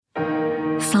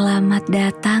Selamat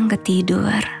datang ke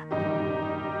Tidur,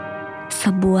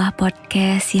 sebuah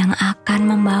podcast yang akan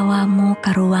membawamu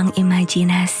ke ruang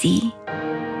imajinasi.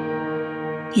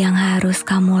 Yang harus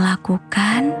kamu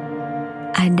lakukan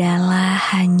adalah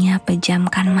hanya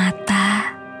pejamkan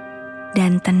mata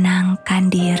dan tenangkan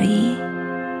diri.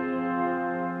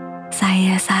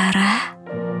 Saya Sarah,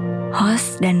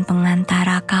 host dan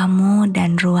pengantara kamu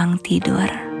dan ruang tidur.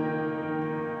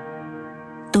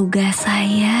 Tugas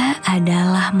saya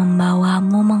adalah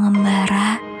membawamu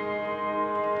mengembara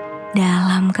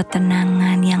dalam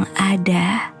ketenangan yang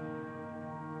ada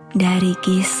dari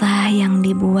kisah yang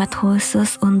dibuat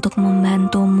khusus untuk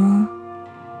membantumu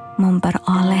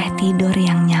memperoleh tidur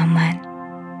yang nyaman.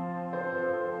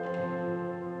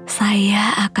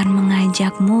 Saya akan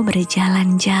mengajakmu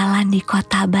berjalan-jalan di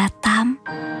kota Batam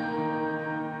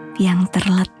yang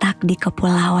terletak di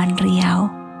Kepulauan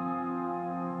Riau.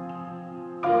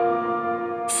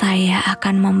 Saya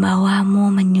akan membawamu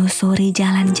menyusuri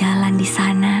jalan-jalan di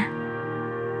sana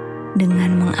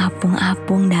dengan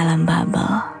mengapung-apung dalam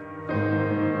bubble.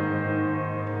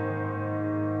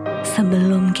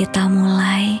 Sebelum kita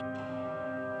mulai,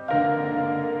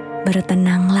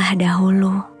 bertenanglah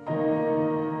dahulu.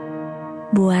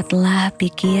 Buatlah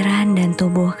pikiran dan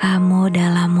tubuh kamu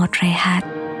dalam mood rehat.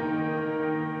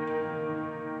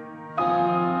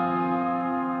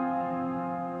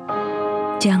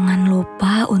 Jangan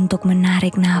lupa untuk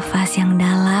menarik nafas yang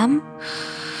dalam,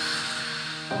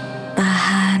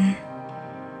 tahan,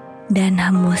 dan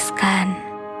hembuskan.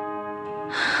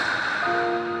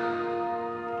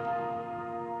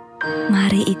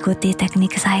 Mari ikuti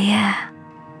teknik saya.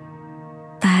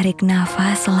 Tarik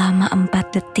nafas selama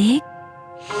 4 detik.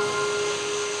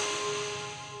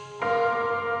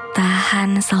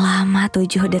 Tahan selama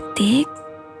 7 detik.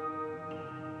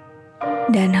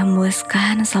 Dan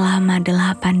hembuskan selama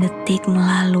 8 detik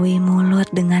melalui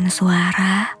mulut dengan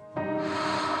suara.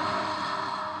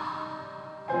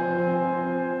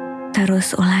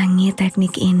 Terus ulangi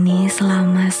teknik ini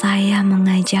selama saya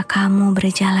mengajak kamu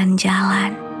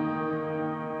berjalan-jalan.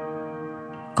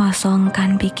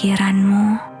 Kosongkan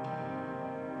pikiranmu.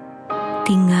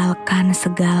 Tinggalkan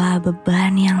segala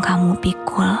beban yang kamu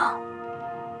pikul.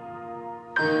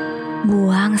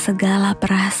 Buang segala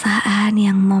perasaan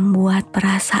yang membuat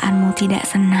perasaanmu tidak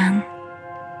senang.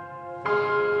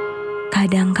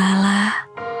 Kadangkala,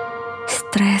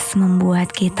 stres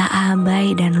membuat kita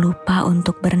abai dan lupa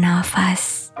untuk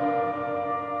bernafas.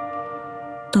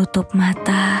 Tutup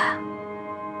mata.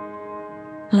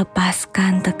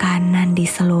 Lepaskan tekanan di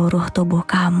seluruh tubuh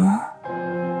kamu.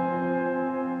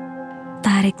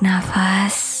 Tarik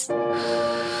nafas.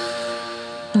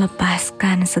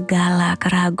 Lepaskan segala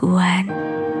keraguan.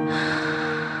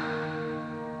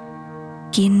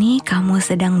 Kini kamu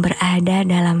sedang berada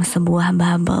dalam sebuah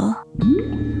bubble.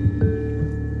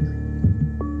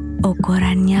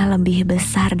 Ukurannya lebih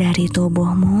besar dari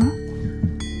tubuhmu,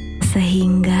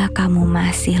 sehingga kamu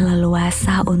masih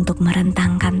leluasa untuk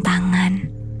merentangkan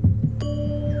tangan.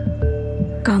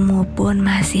 Kamu pun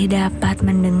masih dapat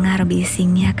mendengar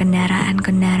bisingnya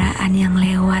kendaraan-kendaraan yang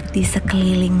lewat di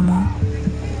sekelilingmu.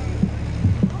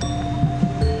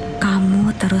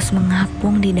 Kamu terus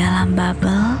mengapung di dalam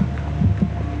bubble,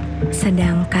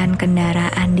 sedangkan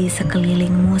kendaraan di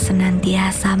sekelilingmu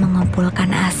senantiasa mengepulkan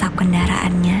asap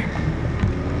kendaraannya.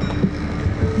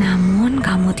 Namun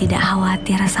kamu tidak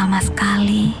khawatir sama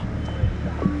sekali.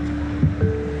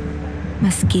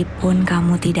 Meskipun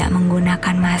kamu tidak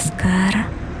menggunakan masker,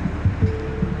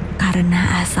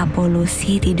 karena asap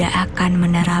polusi tidak akan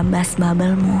menerabas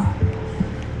bubblemu.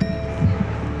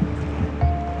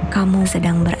 Kamu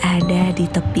sedang berada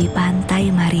di tepi pantai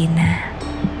Marina.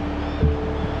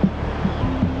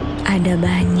 Ada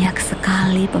banyak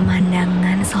sekali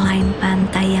pemandangan selain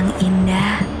pantai yang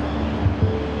indah,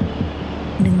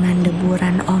 dengan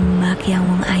deburan ombak yang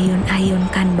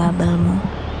mengayun-ayunkan bubblemu.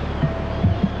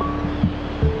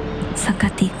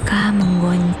 Seketika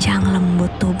menggoncang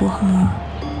lembut tubuhmu.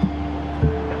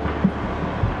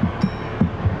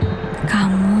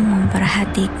 Kamu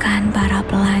memperhatikan para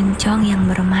pelancong yang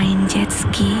bermain jet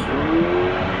ski.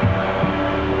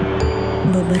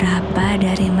 Beberapa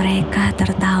dari mereka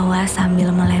tertawa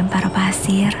sambil melempar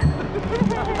pasir.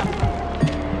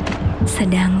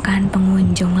 Sedangkan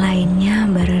pengunjung lainnya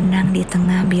berenang di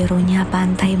tengah birunya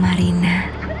pantai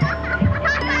Marina.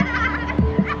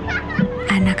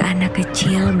 Anak-anak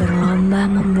kecil berlomba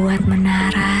membuat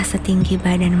menara setinggi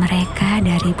badan mereka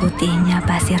dari putihnya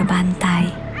pasir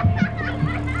pantai.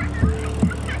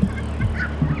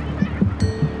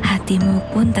 Hatimu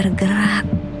pun tergerak,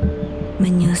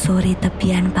 menyusuri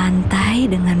tepian pantai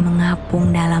dengan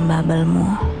mengapung dalam bubblemu.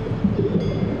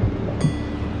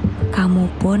 Kamu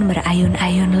pun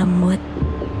berayun-ayun lembut.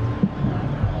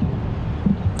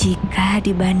 Jika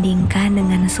dibandingkan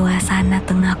dengan suasana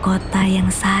tengah kota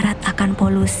yang syarat akan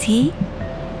polusi,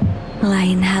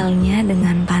 lain halnya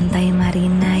dengan pantai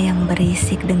Marina yang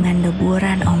berisik dengan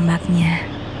deburan ombaknya.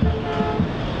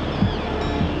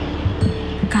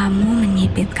 Kamu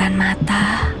menyipitkan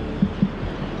mata,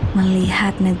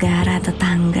 melihat negara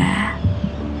tetangga,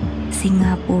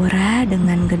 Singapura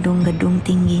dengan gedung-gedung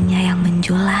tingginya yang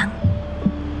menjulang.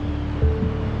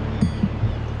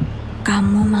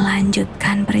 Kamu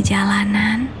melanjutkan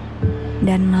perjalanan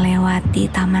dan melewati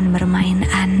taman bermain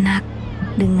anak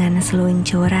dengan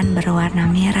seluncuran berwarna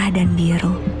merah dan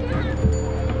biru.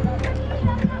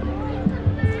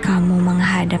 Kamu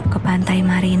menghadap ke pantai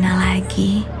Marina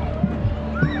lagi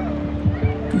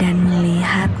dan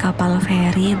melihat kapal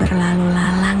feri berlalu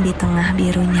lalang di tengah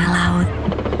birunya laut.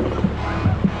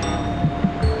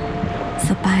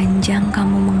 Sepanjang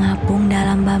kamu mengapung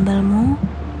dalam bubble-mu,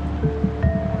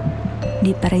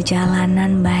 di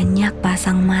perjalanan banyak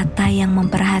pasang mata yang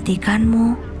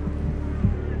memperhatikanmu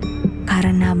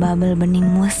karena bubble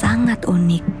beningmu sangat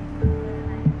unik.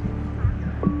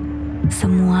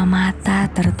 Semua mata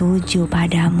tertuju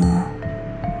padamu.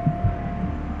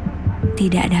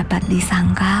 Tidak dapat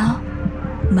disangkal,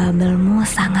 bubble-mu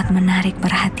sangat menarik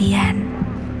perhatian.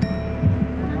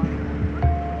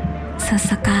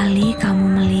 Sesekali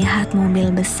kamu melihat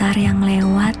mobil besar yang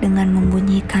lewat dengan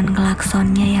membunyikan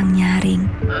klaksonnya yang nyaring.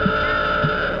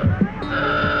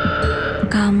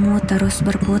 Kamu terus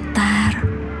berputar,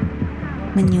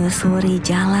 menyusuri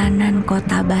jalanan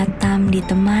kota Batam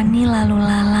ditemani lalu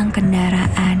lalang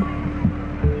kendaraan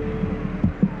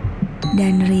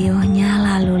dan riuhnya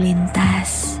lalu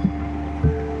lintas.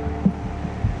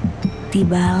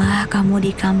 Tibalah kamu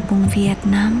di kampung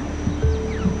Vietnam,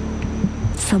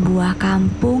 sebuah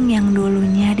kampung yang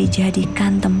dulunya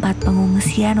dijadikan tempat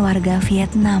pengungsian warga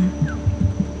Vietnam.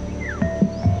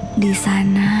 Di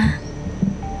sana,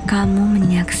 kamu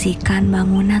menyaksikan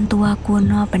bangunan tua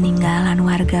kuno peninggalan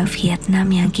warga Vietnam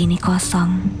yang kini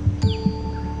kosong.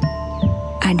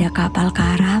 Ada kapal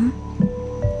karam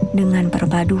dengan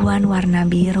perpaduan warna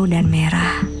biru dan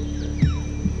merah.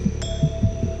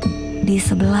 Di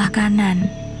sebelah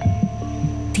kanan,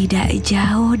 tidak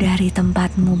jauh dari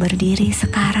tempatmu berdiri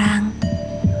sekarang,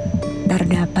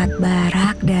 terdapat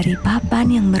barak dari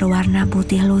papan yang berwarna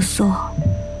putih lusuh.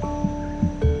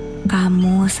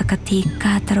 Kamu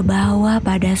seketika terbawa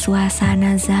pada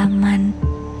suasana zaman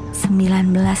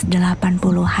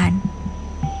 1980-an.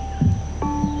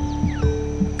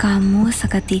 Kamu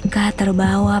seketika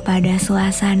terbawa pada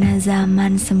suasana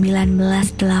zaman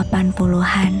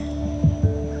 1980-an.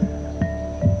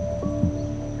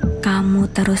 Kamu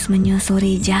terus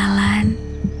menyusuri jalan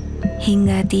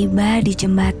hingga tiba di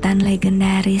jembatan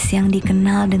legendaris yang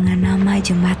dikenal dengan nama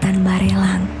Jembatan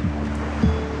Barelang.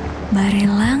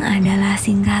 Barelang adalah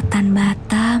singkatan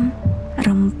Batam,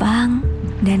 Rempang,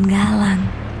 dan Galang.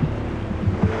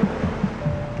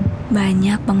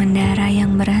 Banyak pengendara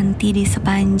yang berhenti di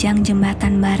sepanjang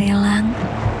Jembatan Barelang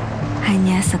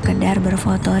hanya sekedar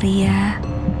berfotoria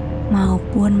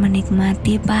maupun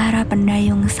menikmati para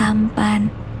pendayung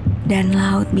sampan dan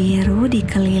laut biru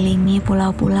dikelilingi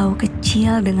pulau-pulau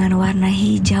kecil dengan warna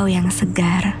hijau yang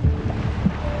segar.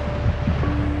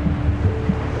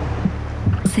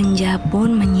 Senja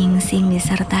pun menyingsing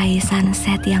disertai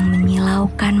sunset yang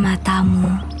menyilaukan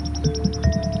matamu.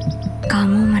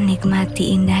 Kamu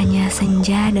menikmati indahnya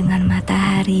senja dengan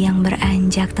matahari yang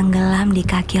beranjak tenggelam di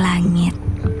kaki langit,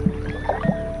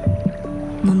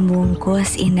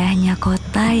 membungkus indahnya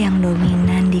kota yang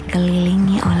dominan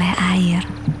dikelilingi oleh air.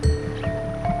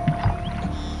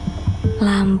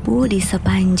 Lampu di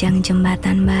sepanjang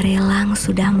Jembatan Barelang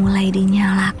sudah mulai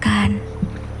dinyalakan.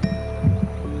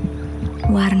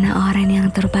 Warna oranye yang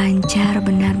terpancar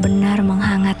benar-benar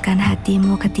menghangatkan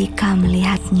hatimu ketika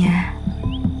melihatnya.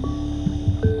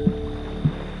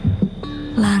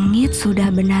 Langit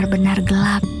sudah benar-benar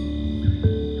gelap.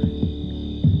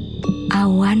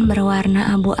 Awan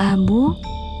berwarna abu-abu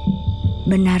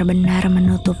benar-benar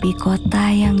menutupi kota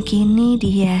yang kini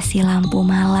dihiasi lampu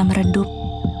malam redup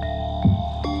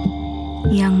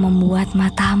yang membuat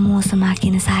matamu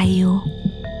semakin sayu.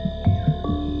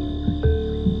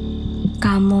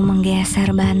 Kamu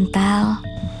menggeser bantal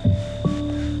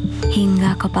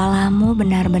hingga kepalamu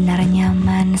benar-benar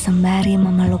nyaman sembari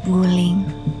memeluk guling.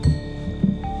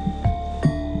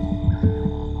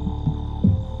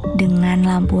 Dengan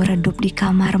lampu redup di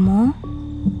kamarmu,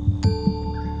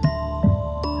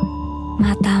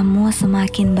 matamu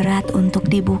semakin berat untuk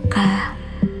dibuka.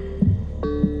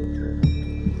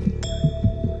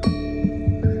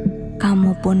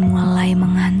 Kamu pun mulai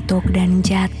mengantuk dan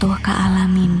jatuh ke alam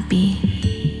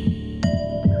mimpi.